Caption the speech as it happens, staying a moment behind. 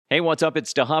Hey, what's up?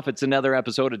 It's DeHuff. It's another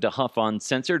episode of DeHuff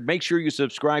Uncensored. Make sure you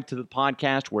subscribe to the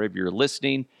podcast wherever you're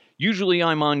listening. Usually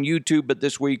I'm on YouTube, but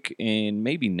this week and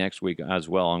maybe next week as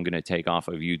well, I'm going to take off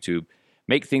of YouTube.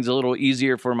 Make things a little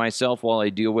easier for myself while I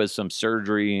deal with some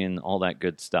surgery and all that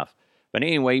good stuff. But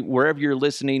anyway, wherever you're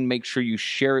listening, make sure you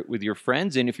share it with your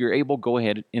friends. And if you're able, go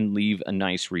ahead and leave a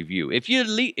nice review. If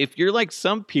you're like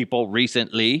some people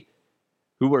recently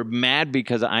who were mad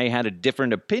because I had a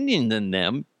different opinion than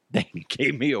them, they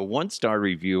gave me a 1-star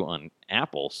review on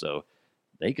Apple, so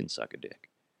they can suck a dick.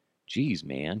 Jeez,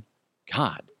 man.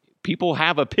 God, people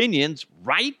have opinions,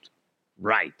 right?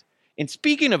 Right. And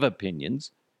speaking of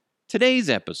opinions, today's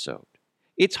episode,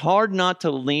 it's hard not to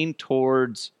lean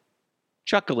towards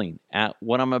chuckling at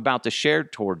what I'm about to share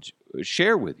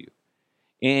with you.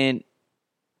 And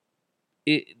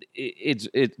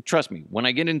trust me, when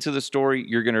I get into the story,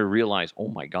 you're going to realize, oh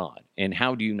my God, and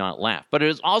how do you not laugh? But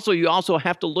you also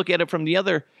have to look at it from the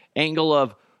other angle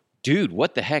of, dude,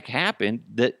 what the heck happened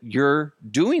that you're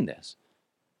doing this?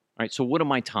 All right, so what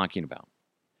am I talking about?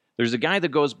 There's a guy that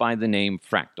goes by the name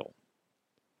Fractal.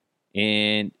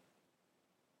 And,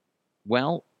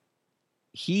 well,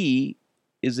 he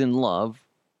is in love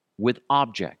with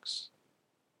objects.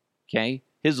 Okay?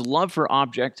 His love for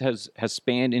objects has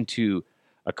spanned into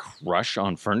a crush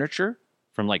on furniture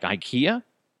from like IKEA.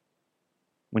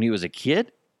 When he was a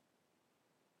kid,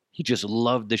 he just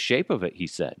loved the shape of it, he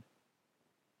said.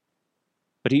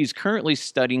 But he's currently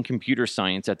studying computer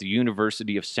science at the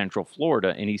University of Central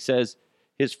Florida, and he says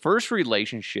his first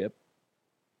relationship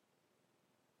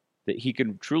that he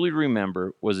can truly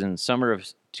remember was in summer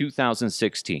of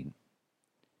 2016,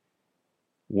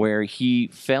 where he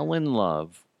fell in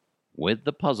love with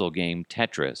the puzzle game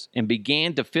Tetris and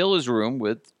began to fill his room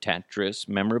with Tetris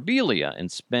memorabilia and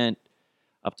spent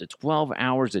up to 12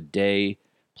 hours a day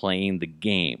playing the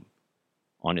game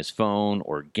on his phone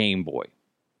or Game Boy.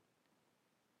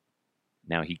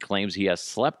 Now, he claims he has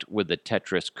slept with the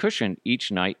Tetris cushion each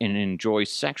night and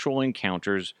enjoys sexual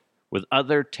encounters with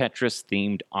other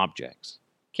Tetris-themed objects.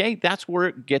 Okay, that's where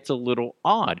it gets a little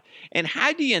odd. And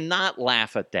how do you not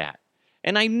laugh at that?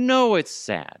 And I know it's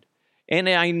sad. And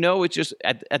I know it's just,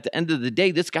 at the end of the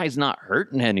day, this guy's not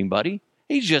hurting anybody.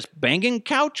 He's just banging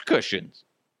couch cushions.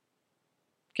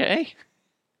 Okay?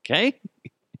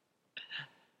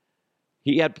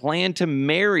 He had planned to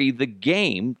marry the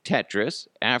game, Tetris,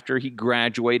 after he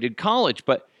graduated college,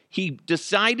 but he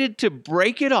decided to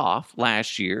break it off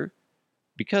last year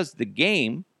because the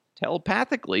game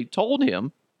telepathically told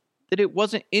him that it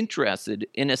wasn't interested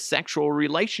in a sexual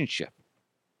relationship.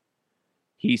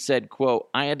 He said, quote,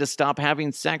 I had to stop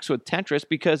having sex with Tetris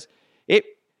because it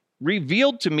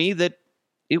revealed to me that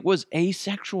it was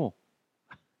asexual.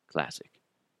 Classic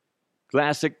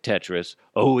Tetris,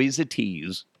 always a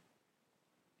tease.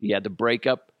 He had to break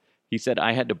up. He said,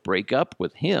 I had to break up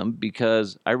with him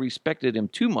because I respected him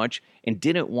too much and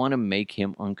didn't want to make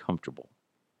him uncomfortable.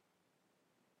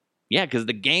 Yeah, because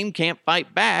the game can't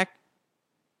fight back.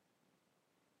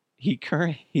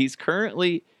 He's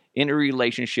currently in a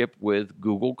relationship with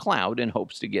Google Cloud and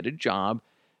hopes to get a job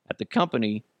at the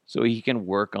company so he can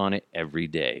work on it every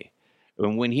day.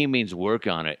 And when he means work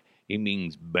on it, he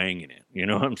means banging it. You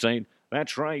know what I'm saying?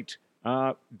 That's right.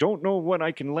 Don't know what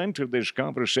I can lend to this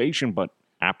conversation, but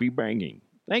happy banging.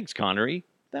 Thanks, Connery.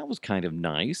 That was kind of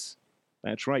nice.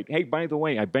 That's right. Hey, by the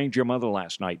way, I banged your mother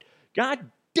last night. God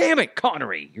damn it,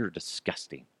 Connery. You're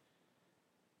disgusting.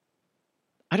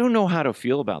 I don't know how to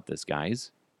feel about this,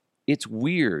 guys. It's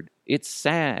weird. It's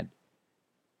sad.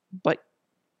 But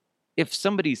if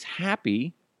somebody's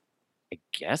happy, I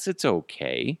guess it's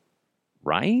okay,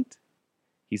 right?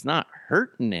 He's not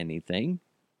hurting anything,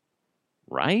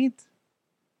 right?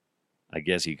 I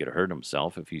guess he could hurt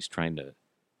himself if he's trying to.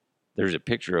 There's a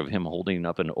picture of him holding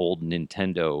up an old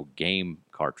Nintendo game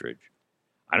cartridge.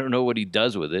 I don't know what he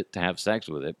does with it to have sex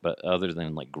with it, but other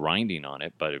than like grinding on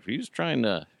it. But if he's trying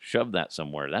to shove that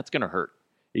somewhere, that's going to hurt.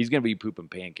 He's going to be pooping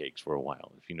pancakes for a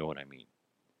while, if you know what I mean.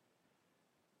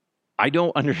 I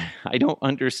don't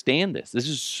understand this. This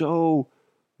is so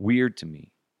weird to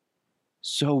me.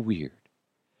 So weird.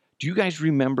 Do you guys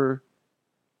remember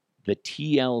the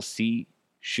TLC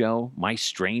show, My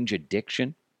Strange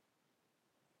Addiction?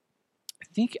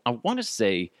 I want to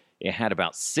say it had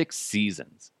about 6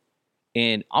 seasons.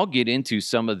 And I'll get into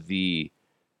some of the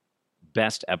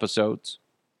best episodes.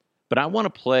 But I want to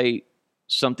play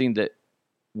something that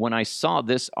when I saw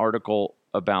this article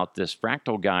about this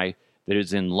fractal guy that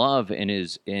is in love and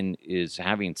is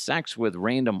having sex with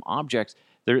random objects,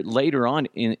 there later on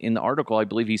in the article, I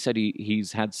believe he said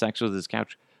he's had sex with his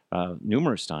couch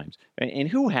numerous times. And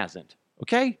who hasn't?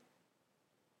 Okay?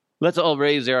 Let's all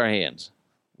raise our hands.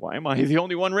 Why am I the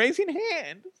only one raising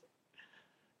hands?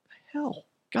 Hell,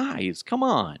 guys, come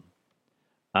on.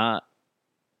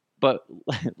 But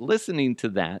listening to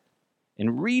that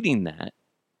and reading that,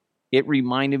 it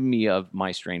reminded me of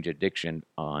My Strange Addiction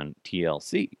on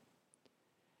TLC.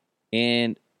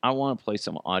 And I want to play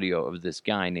some audio of this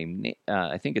guy named,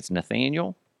 I think it's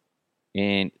Nathaniel.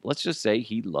 And let's just say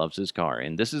he loves his car.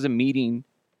 And this is a meeting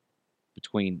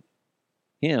between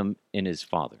him and his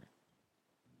father.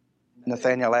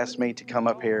 Nathaniel asked me to come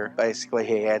up here. Basically,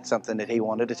 he had something that he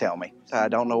wanted to tell me. I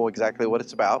don't know exactly what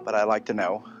it's about, but I'd like to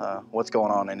know what's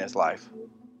going on in his life.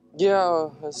 Yeah,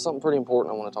 it's something pretty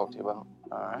important I want to talk to you about.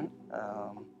 All right.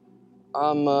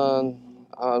 I'm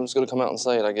just going to come out and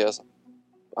say it, I guess.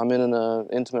 I'm in an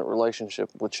intimate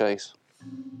relationship with Chase,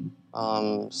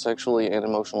 sexually and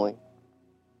emotionally.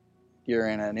 You're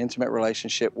in an intimate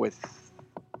relationship with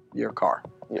your car.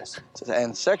 Yes.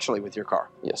 And sexually with your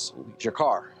car. Yes. It's your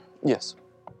car. Yes.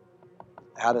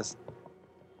 How does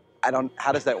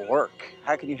that work?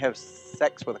 How can you have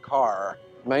sex with a car?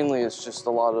 Mainly, it's just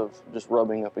a lot of just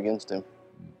rubbing up against him.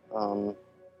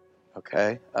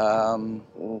 Okay. And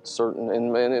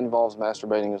it involves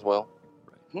masturbating as well.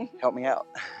 Help me out.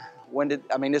 When did,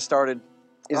 it started?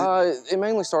 It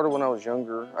mainly started when I was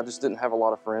younger. I just didn't have a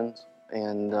lot of friends.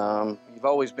 And You've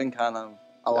always been kind of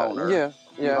a loner. Yeah.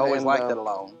 You've always liked it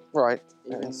alone. Right.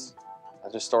 I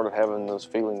just started having those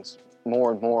feelings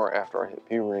more and more after I hit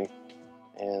puberty.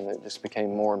 And it just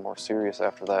became more and more serious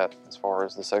after that, as far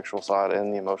as the sexual side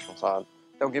and the emotional side.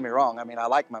 Don't get me wrong. I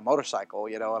like my motorcycle,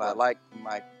 and I like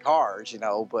my cars,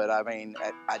 but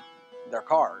they're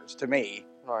cars to me.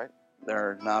 Right.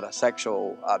 They're not a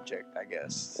sexual object, I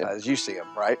guess, as you see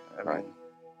them, right? Right.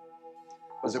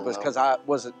 Was it because I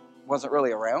wasn't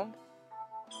really around?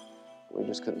 We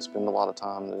just couldn't spend a lot of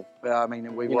time.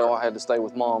 I had to stay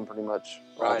with Mom pretty much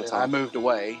all the time. I moved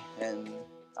away, and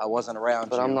I wasn't around.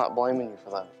 But I'm not blaming you for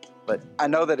that. But I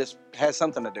know that it has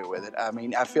something to do with it.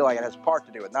 I feel like it has part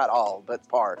to do with it, not all, but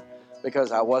part,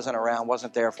 because I wasn't around,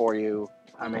 wasn't there for you.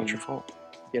 Not your fault.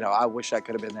 I wish I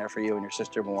could have been there for you and your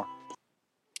sister more.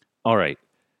 All right.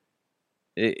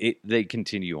 They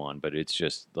continue on, but it's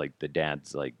just like the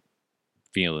dad's like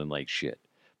feeling like shit.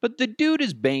 But the dude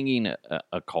is banging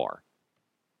a car.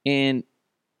 And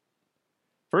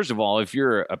first of all, if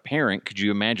you're a parent, could you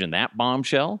imagine that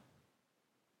bombshell?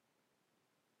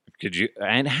 Could you?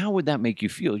 And how would that make you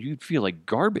feel? You'd feel like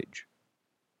garbage.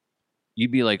 You'd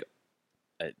be like,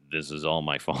 this is all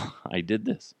my fault. I did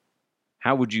this.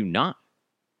 How would you not?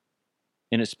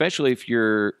 And especially if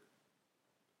you're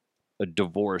a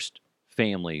divorced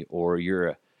family, or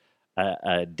you're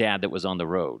a dad that was on the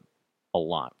road a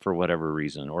lot for whatever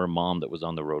reason, or a mom that was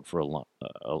on the road for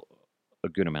a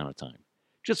good amount of time.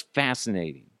 Just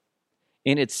fascinating.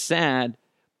 And it's sad,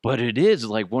 but it is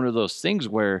like one of those things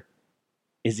where,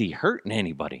 is he hurting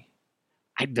anybody?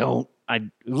 God.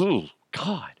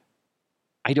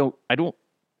 I don't,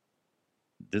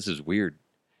 this is weird.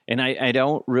 And I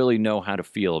don't really know how to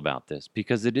feel about this,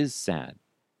 because it is sad.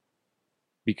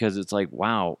 Because it's like,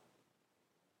 wow.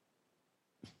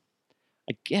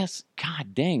 I guess,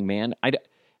 God dang, man.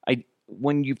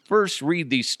 When you first read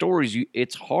these stories,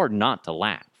 it's hard not to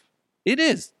laugh. It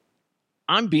is.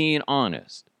 I'm being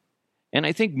honest. And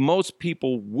I think most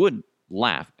people would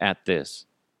laugh at this.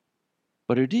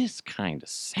 But it is kind of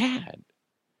sad.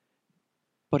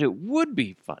 But it would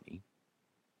be funny.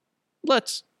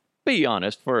 Let's be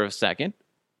honest for a second.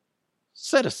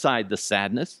 Set aside the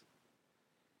sadness.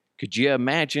 Could you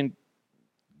imagine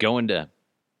going to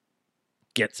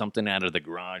get something out of the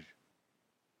garage?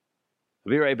 I'll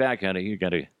be right back, honey.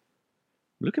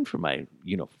 Looking for my,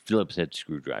 Phillips head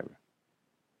screwdriver.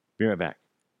 Be right back.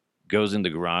 Goes in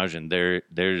the garage, and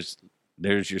there's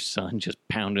your son just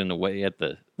pounding away at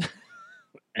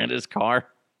at his car.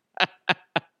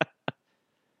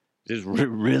 Just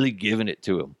really giving it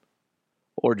to him.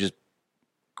 Or just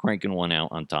cranking one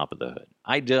out on top of the hood.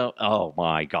 Oh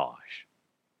my gosh.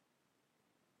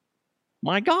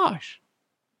 My gosh.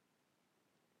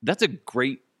 That's a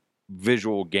great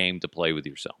visual game to play with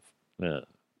yourself. Kind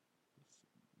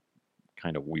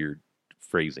of weird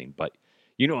phrasing, but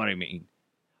you know what I mean.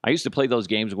 I used to play those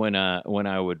games when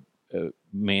I would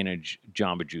manage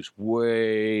Jamba Juice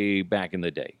way back in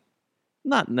the day.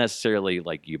 Not necessarily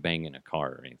like you bang in a car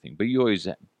or anything, but you always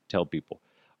tell people,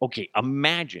 okay,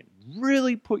 imagine,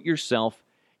 really put yourself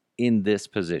in this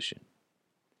position.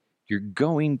 You're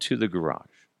going to the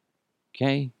garage,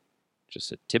 okay?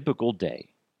 Just a typical day.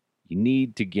 You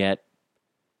need to get,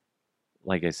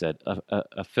 like I said,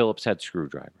 a Phillips head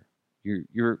screwdriver.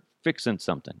 You're fixing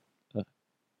something,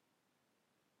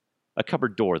 a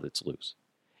cupboard door that's loose.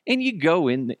 And you go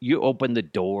in, you open the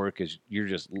door because you're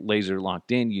just laser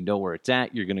locked in. You know where it's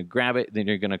at. You're going to grab it. Then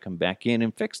you're going to come back in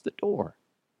and fix the door.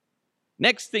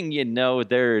 Next thing you know,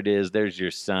 there it is. There's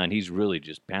your son. He's really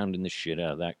just pounding the shit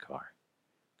out of that car.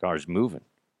 Car's moving.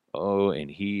 Oh, and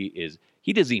he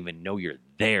doesn't even know you're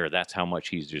there. That's how much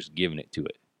he's just giving it to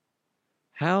it.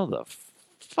 How the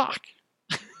fuck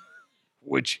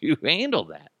would you handle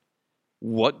that?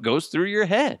 What goes through your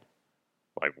head?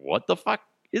 Like, what the fuck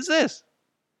is this?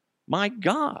 My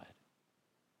God.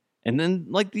 And then,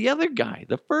 like, the other guy,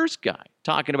 the first guy,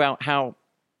 talking about how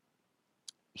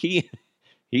he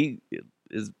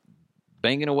is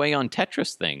banging away on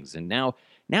Tetris things. And now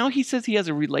he says he has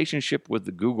a relationship with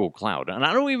the Google Cloud. And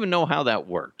I don't even know how that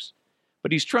works.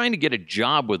 But he's trying to get a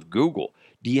job with Google.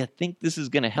 Do you think this is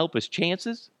going to help his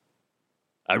chances?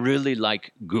 I really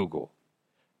like Google.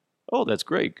 Oh, that's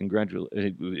great.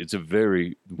 Congratulations.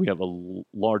 We have a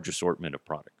large assortment of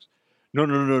products.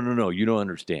 No. You don't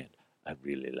understand. I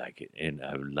really like it. And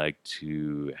I would like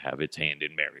to have its hand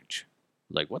in marriage.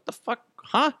 Like, what the fuck?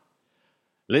 Huh?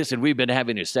 Listen, we've been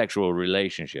having a sexual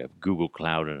relationship, Google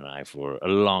Cloud and I, for a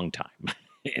long time.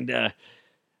 And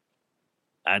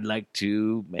I'd like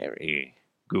to marry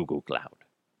Google Cloud.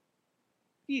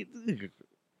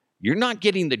 You're not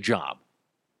getting the job.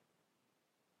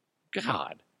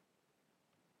 God.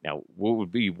 Now, what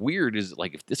would be weird is,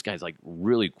 like, if this guy's, like,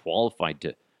 really qualified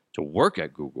to work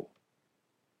at Google.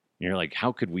 And you're like,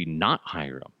 how could we not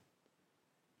hire him?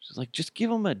 She's like, just give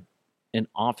him an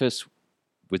office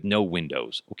with no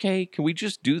windows. Okay, can we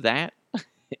just do that?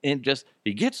 And just,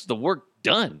 he gets the work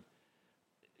done.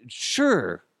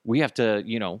 Sure, we have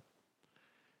to,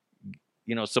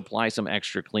 supply some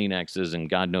extra Kleenexes and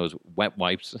God knows wet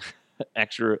wipes,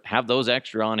 have those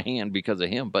extra on hand because of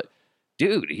him. But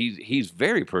dude, he's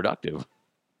very productive.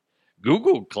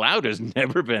 Google Cloud has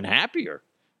never been happier.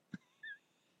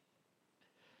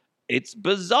 It's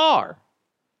bizarre.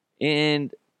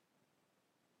 And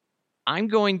I'm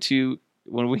going to,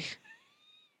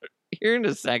 here in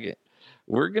a second,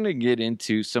 we're going to get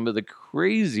into some of the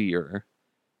crazier,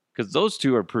 because those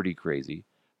two are pretty crazy,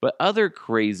 but other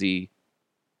crazy,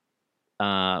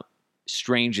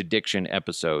 strange addiction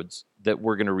episodes that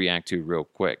we're going to react to real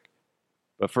quick.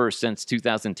 But first, since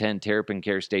 2010, Terrapin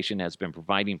Care Station has been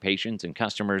providing patients and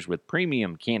customers with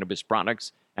premium cannabis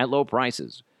products at low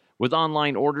prices. With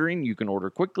online ordering, you can order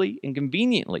quickly and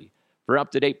conveniently. For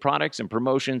up-to-date products and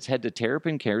promotions, head to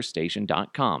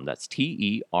terrapincarestation.com. That's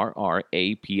TERRAPIN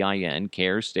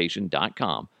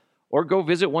carestation.com. Or go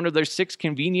visit one of their 6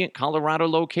 convenient Colorado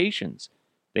locations.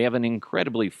 They have an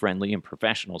incredibly friendly and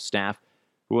professional staff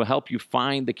who will help you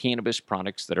find the cannabis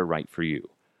products that are right for you.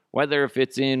 Whether if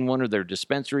it's in one of their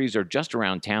dispensaries or just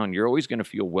around town, you're always going to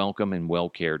feel welcome and well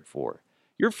cared for.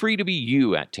 You're free to be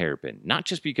you at Terrapin, not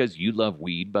just because you love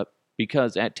weed, but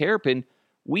because at Terrapin,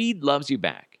 weed loves you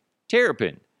back.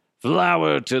 Terrapin,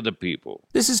 flower to the people.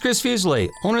 This is Chris Fuseli,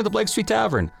 owner of the Blake Street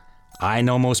Tavern. I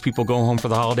know most people go home for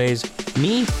the holidays.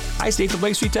 Me, I stay for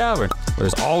Blake Street Tavern, where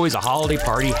there's always a holiday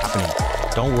party happening.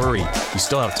 Don't worry, you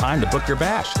still have time to book your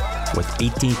bash. With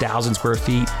 18,000 square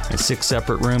feet and 6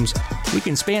 separate rooms, we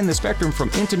can span the spectrum from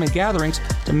intimate gatherings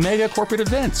to mega corporate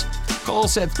events. Call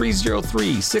us at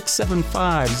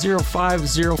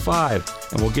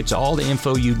 303-675-0505, and we'll get you all the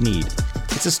info you need.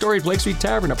 It's a storied Blake Street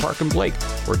Tavern at Park and Blake,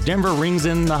 where Denver rings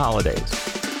in the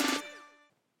holidays.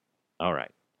 All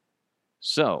right.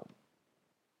 So,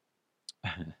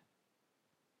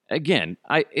 again,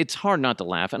 it's hard not to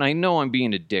laugh, and I know I'm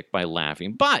being a dick by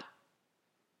laughing, but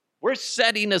we're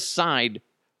setting aside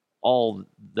all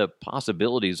the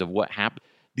possibilities of what happened.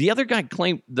 The other guy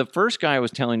claimed, the first guy I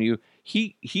was telling you,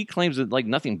 he claims that like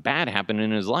nothing bad happened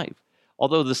in his life.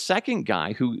 Although the second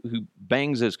guy who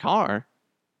bangs his car,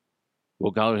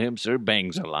 we'll call him Sir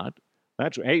Bangs a lot.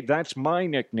 That's my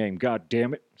nickname, God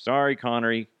damn it. Sorry,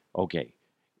 Connery. Okay,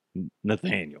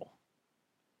 Nathaniel.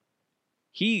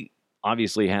 He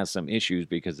obviously has some issues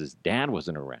because his dad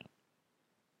wasn't around.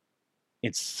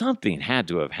 And something had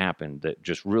to have happened that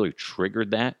just really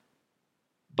triggered that.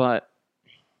 But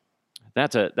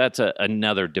that's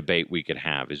another debate we could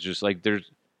have. It's just like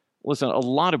listen, a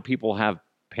lot of people have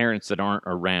parents that aren't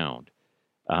around,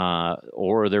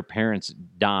 or their parents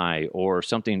die, or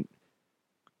something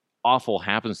awful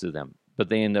happens to them, but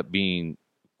they end up being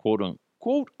quote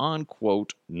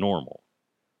unquote normal.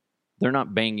 They're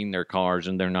not banging their cars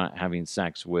and they're not having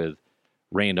sex with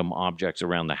random objects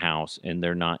around the house, and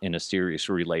they're not in a serious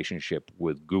relationship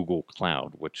with Google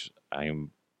Cloud, which I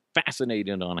am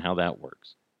fascinated on how that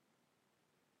works.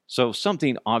 So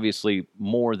something obviously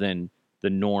more than the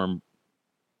norm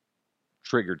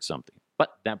triggered something.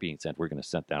 But that being said, we're going to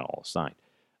set that all aside.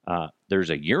 There's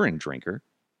a urine drinker.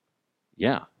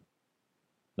 Yeah.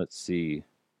 Let's see.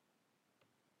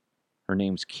 Her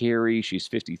name's Carrie. She's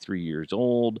 53 years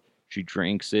old. She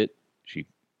drinks it.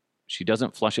 She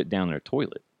doesn't flush it down her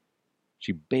toilet.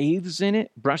 She bathes in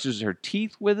it, brushes her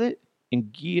teeth with it,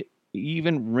 and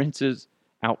even rinses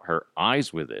out her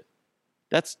eyes with it.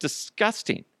 That's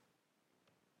disgusting.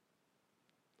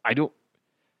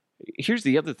 Here's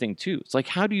the other thing too. It's like,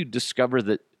 how do you discover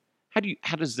that?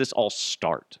 How does this all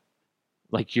start?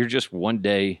 Like, you're just one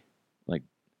day like,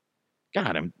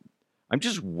 God, I'm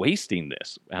just wasting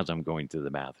this as I'm going to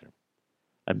the bathroom.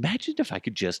 Imagine if I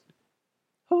could just,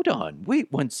 hold on,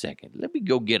 wait 1 second. Let me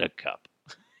go get a cup.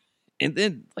 And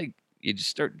then, like, you just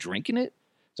start drinking it?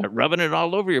 Start rubbing it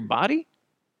all over your body?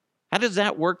 How does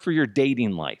that work for your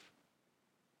dating life?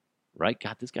 Right?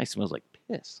 God, this guy smells like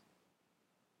piss.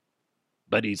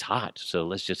 But he's hot, so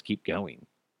let's just keep going.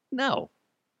 No.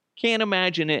 Can't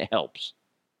imagine it helps.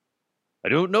 I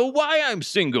don't know why I'm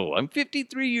single. I'm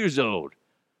 53 years old.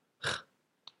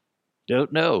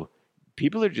 Don't know.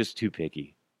 People are just too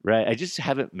picky, right? I just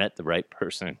haven't met the right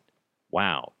person.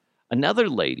 Wow. Another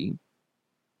lady,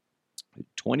 a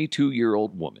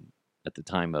 22-year-old woman at the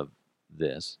time of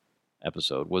this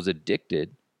episode, was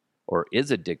addicted or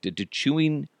is addicted to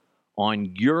chewing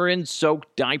on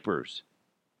urine-soaked diapers.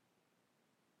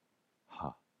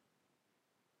 Huh.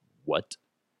 What?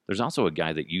 There's also a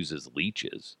guy that uses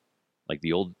leeches, like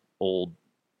the old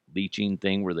leeching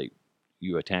thing where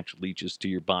you attach leeches to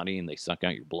your body and they suck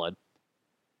out your blood.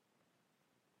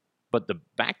 But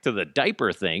back to the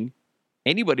diaper thing,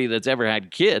 anybody that's ever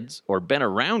had kids or been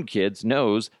around kids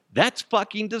knows that's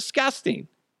fucking disgusting.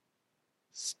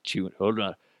 Hold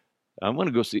on. I want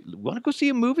to go see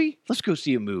a movie? Let's go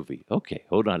see a movie. Okay,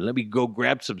 hold on. Let me go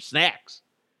grab some snacks.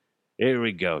 There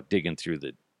we go. Digging through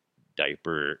the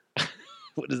diaper.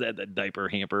 What is that? The diaper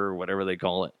hamper or whatever they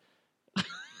call it.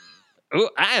 Oh,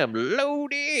 I am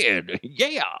loaded.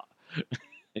 Yeah.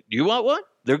 You want one?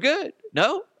 They're good.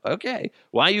 No? Okay.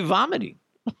 Why are you vomiting?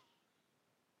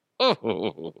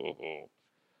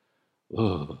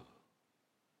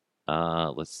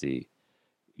 Let's see.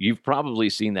 You've probably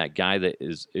seen that guy that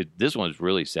this one's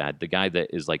really sad. The guy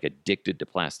that is like addicted to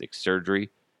plastic surgery.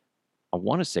 I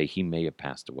want to say he may have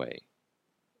passed away.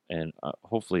 And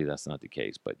hopefully that's not the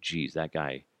case. But geez, that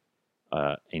guy,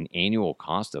 an annual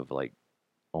cost of like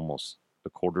almost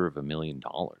 $250,000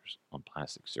 on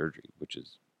plastic surgery, which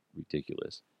is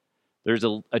ridiculous. There's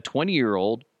a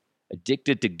 20-year-old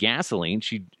addicted to gasoline.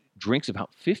 She drinks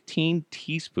about 15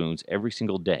 teaspoons every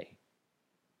single day.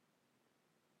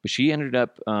 But she ended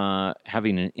up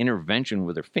having an intervention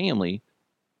with her family,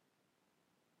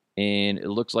 and it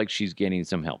looks like she's getting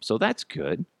some help. So that's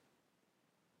good.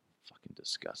 Fucking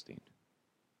disgusting.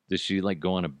 Does she like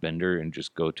go on a bender and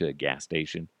just go to a gas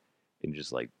station and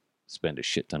just like spend a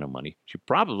shit ton of money? She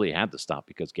probably had to stop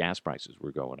because gas prices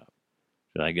were going up.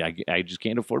 I just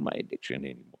can't afford my addiction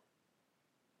anymore.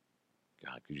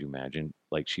 God, could you imagine?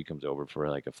 Like, she comes over for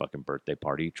like a fucking birthday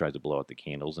party, tries to blow out the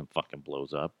candles and fucking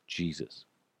blows up. Jesus.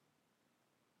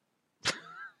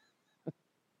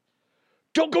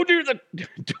 Don't go near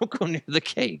the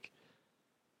cake.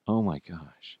 Oh my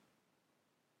gosh.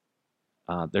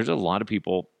 There's a lot of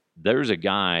people. There's a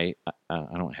guy. I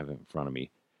don't have it in front of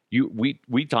me.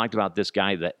 We talked about this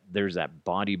guy that there's that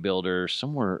bodybuilder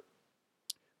somewhere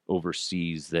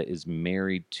overseas that is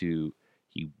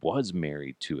he was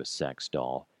married to a sex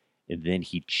doll, and then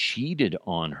he cheated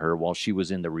on her while she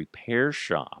was in the repair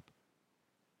shop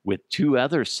with 2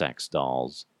 other sex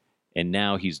dolls, and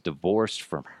now he's divorced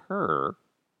from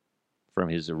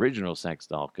his original sex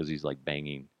doll because he's like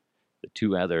banging the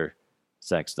 2 other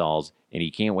sex dolls, and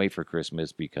he can't wait for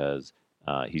Christmas because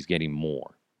he's getting more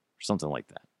or something like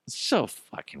that. It's so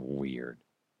fucking weird.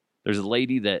 There's a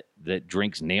lady that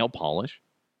drinks nail polish.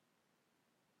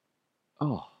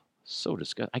 Oh, so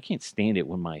disgusting. I can't stand it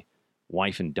when my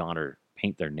wife and daughter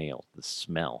paint their nails. The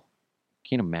smell.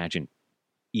 Can't imagine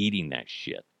eating that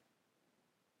shit.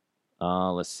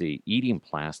 Let's see. Eating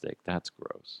plastic. That's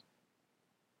gross.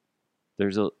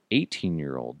 There's a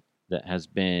 18-year-old that has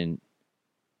been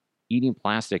eating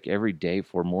plastic every day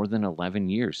for more than 11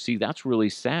 years. See, that's really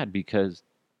sad because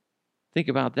think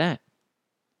about that.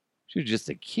 She was just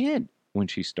a kid when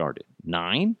she started.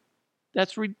 9?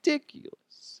 That's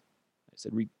ridiculous. I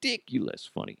said ridiculous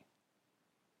funny.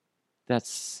 That's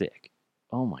sick.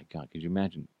 Oh my God, could you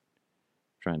imagine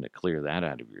trying to clear that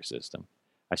out of your system?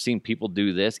 I've seen people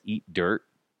do this, eat dirt.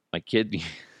 My kids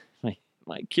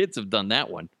have done that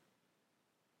one.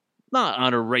 Not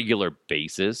on a regular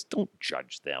basis. Don't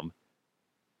judge them.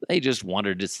 They just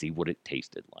wanted to see what it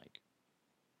tasted like.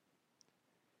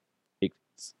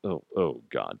 Oh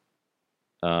God.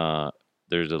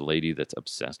 There's a lady that's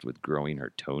obsessed with growing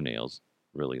her toenails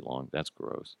really long. That's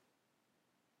gross.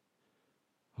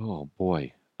 Oh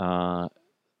boy. A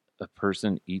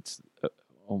person eats.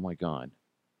 Oh my God.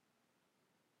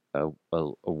 A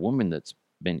woman that's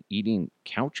been eating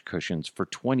couch cushions for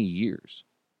 20 years.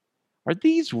 Are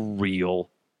these real?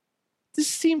 This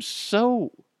seems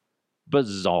so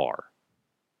bizarre.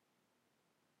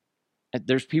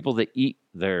 There's people that eat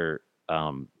their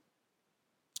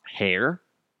hair.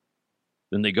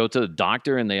 Then they go to the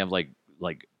doctor and they have like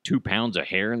 2 pounds of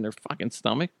hair in their fucking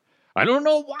stomach. I don't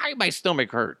know why my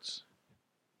stomach hurts.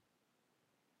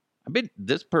 I've been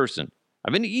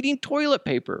eating toilet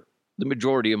paper the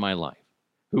majority of my life.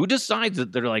 Who decides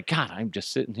that they're like, God, I'm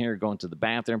just sitting here going to the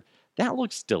bathroom. That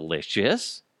looks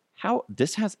delicious.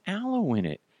 This has aloe in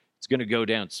it. It's going to go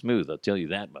down smooth. I'll tell you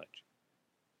that much.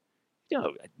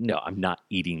 No, I'm not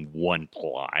eating 1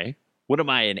 ply. What am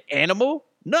I, an animal?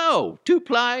 No, 2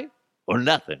 ply or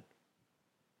nothing.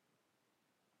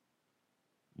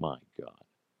 My God.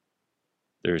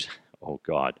 Oh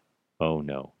God. Oh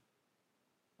no.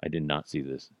 I did not see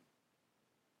this.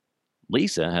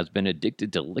 Lisa has been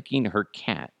addicted to licking her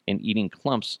cat and eating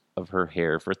clumps of her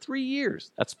hair for 3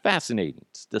 years. That's fascinating.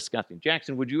 It's disgusting.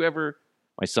 Jackson, would you ever,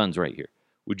 my son's right here,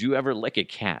 would you ever lick a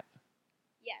cat?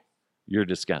 Yes. You're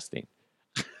disgusting.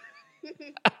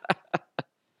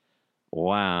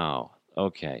 Wow.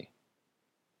 Okay.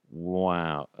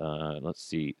 Wow. Let's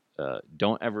see.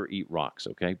 Don't ever eat rocks,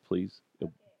 okay? Please.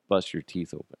 You'll bust your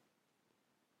teeth open.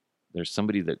 There's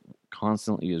somebody that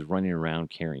constantly is running around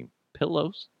carrying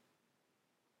pillows.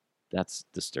 That's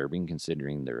disturbing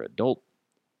considering they're adult.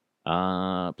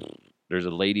 There's a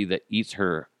lady that eats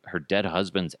her dead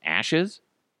husband's ashes.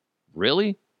 Really?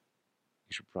 You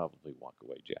should probably walk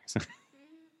away, Jackson.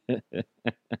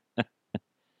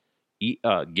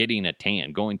 Getting a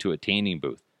tan, going to a tanning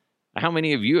booth. How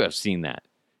many of you have seen that?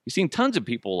 You've seen tons of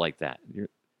people like that.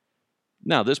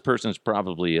 Now, this person's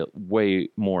probably way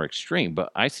more extreme,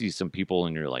 but I see some people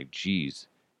and you're like, geez,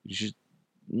 you should,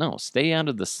 no, stay out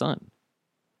of the sun.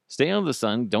 Stay out of the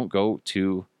sun. Don't go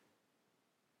to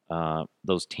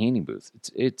those tanning booths.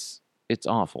 It's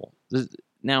awful.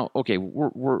 Now, okay,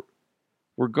 we're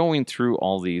going through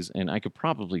all these, and I could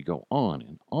probably go on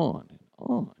and on and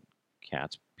on.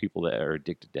 Cats, people that are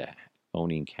addicted to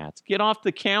owning cats. Get off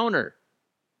the counter.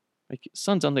 My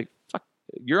son's on the fuck.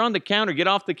 You're on the counter. Get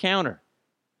off the counter.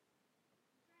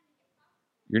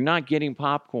 You're not getting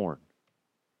popcorn.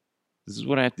 This is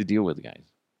what I have to deal with, guys.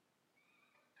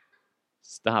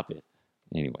 Stop it.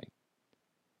 Anyway.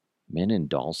 Men in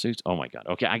doll suits. Oh my God.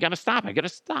 Okay, I gotta stop.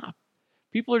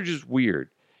 People are just weird.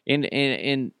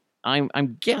 And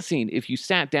I'm guessing if you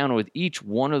sat down with each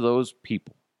one of those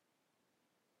people,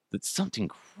 that something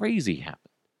crazy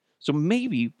happened. So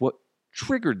maybe what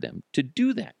triggered them to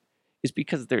do that is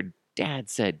because their dad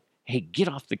said, hey, get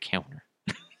off the counter.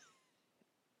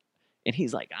 And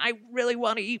he's like, I really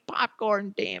want to eat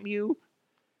popcorn, damn you.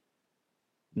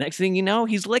 Next thing you know,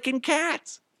 he's licking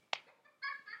cats.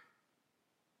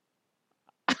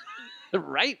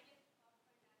 Right?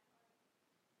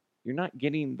 You're not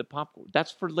getting the popcorn.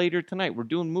 That's for later tonight. We're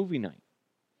doing movie night.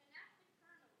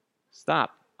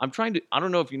 Stop. I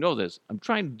don't know if you know this, I'm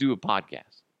trying to do a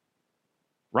podcast.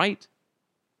 Right?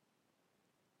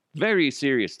 Very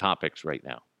serious topics right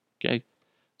now. Okay?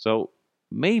 So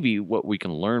maybe what we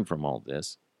can learn from all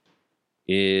this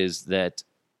is that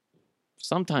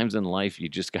sometimes in life you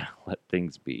just got to let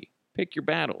things be. Pick your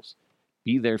battles.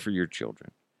 Be there for your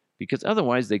children. Because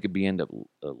otherwise they could end up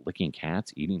licking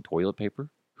cats, eating toilet paper.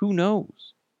 Who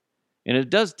knows? And it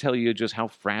does tell you just how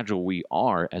fragile we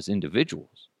are as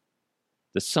individuals.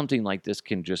 That something like this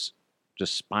can just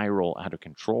spiral out of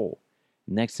control.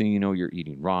 Next thing you know, you're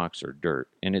eating rocks or dirt.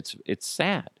 And it's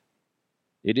sad.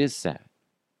 It is sad.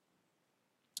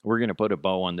 We're going to put a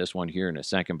bow on this one here in a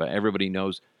second, but everybody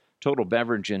knows Total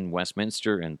Beverage in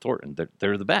Westminster and Thornton.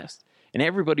 They're the best. And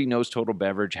everybody knows Total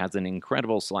Beverage has an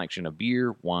incredible selection of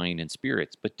beer, wine, and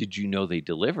spirits. But did you know they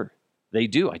deliver? They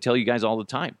do. I tell you guys all the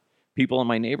time. People in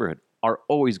my neighborhood are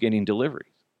always getting deliveries.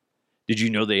 Did you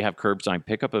know they have curbside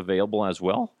pickup available as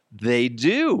well? They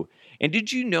do. And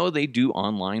did you know they do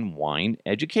online wine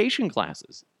education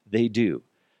classes? They do.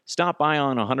 Stop by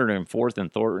on 104th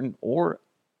and Thornton or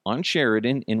on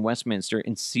Sheridan in Westminster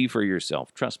and see for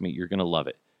yourself. Trust me, you're going to love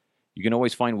it. You can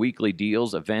always find weekly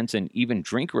deals, events, and even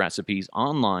drink recipes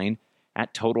online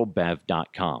at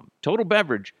TotalBev.com. Total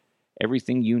Beverage,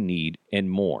 everything you need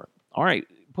and more. All right,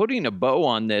 putting a bow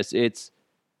on this,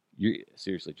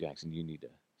 seriously, Jackson, you need to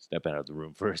step out of the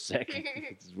room for a second.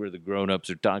 This is where the grown-ups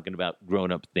are talking about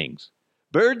grown-up things.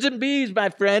 Birds and bees, my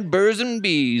friend. Birds and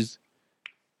bees.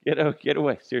 Get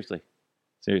away. Seriously.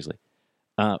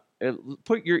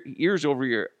 Put your ears over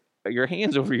your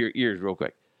hands over your ears real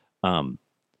quick.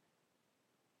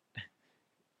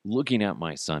 Looking at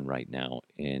my son right now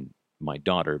and my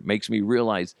daughter makes me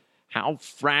realize how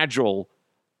fragile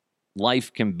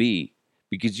life can be,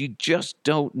 because you just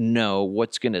don't know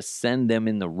what's going to send them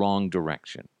in the wrong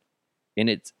direction.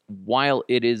 And while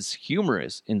it is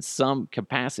humorous in some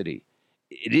capacity,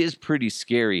 it is pretty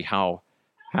scary how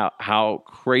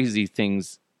crazy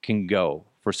things can go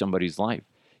for somebody's life.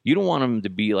 You don't want them to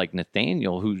be like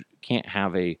Nathaniel, who can't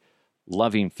have a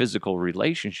loving physical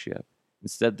relationship.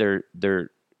 Instead,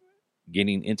 they're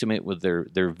getting intimate with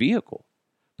their vehicle.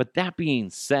 But that being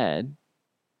said,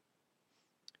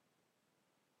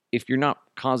 if you're not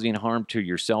causing harm to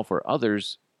yourself or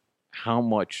others, how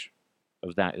much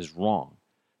of that is wrong?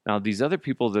 Now, these other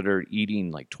people that are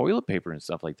eating like toilet paper and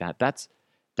stuff like that, that's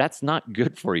not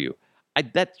good for you.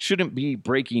 That shouldn't be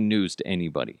breaking news to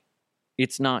anybody.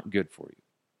 It's not good for you.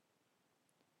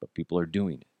 But people are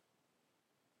doing it.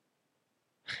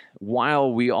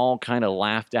 While we all kind of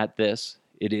laughed at this,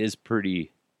 it is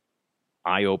pretty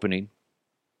eye-opening.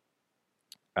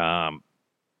 Boy,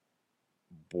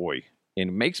 and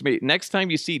it makes me, next time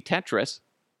you see Tetris,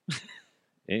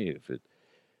 hey,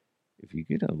 if you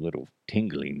get a little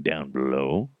tingling down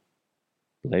below,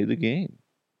 play the game.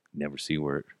 Never see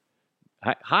where it...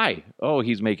 Hi. Oh,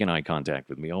 he's making eye contact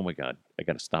with me. Oh, my God. I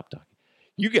got to stop talking.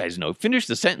 You guys know. Finish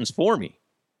the sentence for me.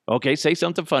 Okay, say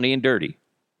something funny and dirty.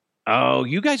 Oh,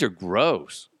 you guys are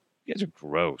gross. You guys are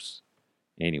gross.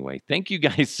 Anyway, thank you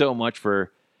guys so much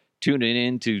for tuning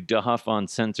in to DeHuff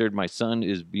Uncensored. My son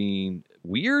is being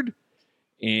weird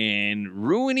and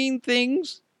ruining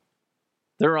things.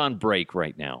 They're on break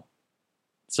right now,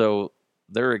 so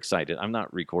they're excited. I'm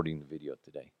not recording the video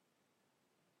today.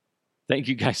 Thank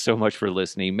you guys so much for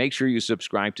listening. Make sure you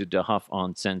subscribe to DeHuff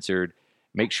Uncensored.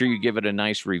 Make sure you give it a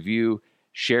nice review.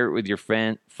 Share it with your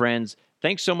friends.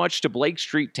 Thanks so much to Blake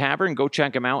Street Tavern. Go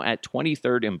check them out at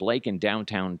 23rd and Blake in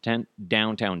downtown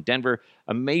Denver.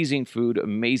 Amazing food,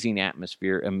 amazing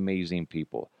atmosphere, amazing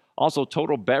people. Also,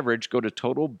 Total Beverage. Go to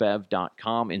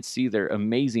totalbev.com and see their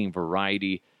amazing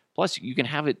variety. Plus, you can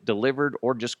have it delivered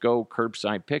or just go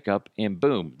curbside pickup, and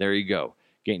boom, there you go,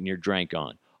 getting your drink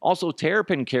on. Also,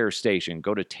 Terrapin Care Station.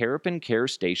 Go to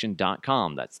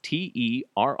terrapincarestation.com. That's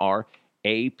TERRAPIN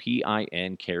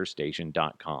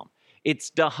carestation.com.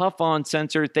 It's DeHuff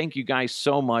Uncensored. Thank you guys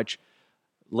so much.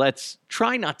 Let's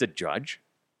try not to judge,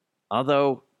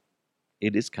 although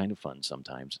it is kind of fun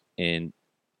sometimes, and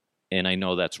I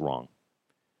know that's wrong.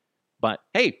 But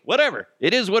hey, whatever.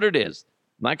 It is what it is.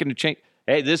 I'm not going to change.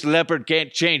 Hey, this leopard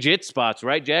can't change its spots,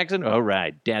 right, Jackson? All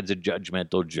right. Dad's a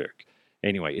judgmental jerk.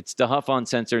 Anyway, it's DeHuff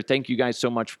Uncensored. Thank you guys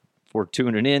so much for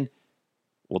tuning in.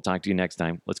 We'll talk to you next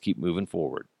time. Let's keep moving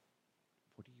forward.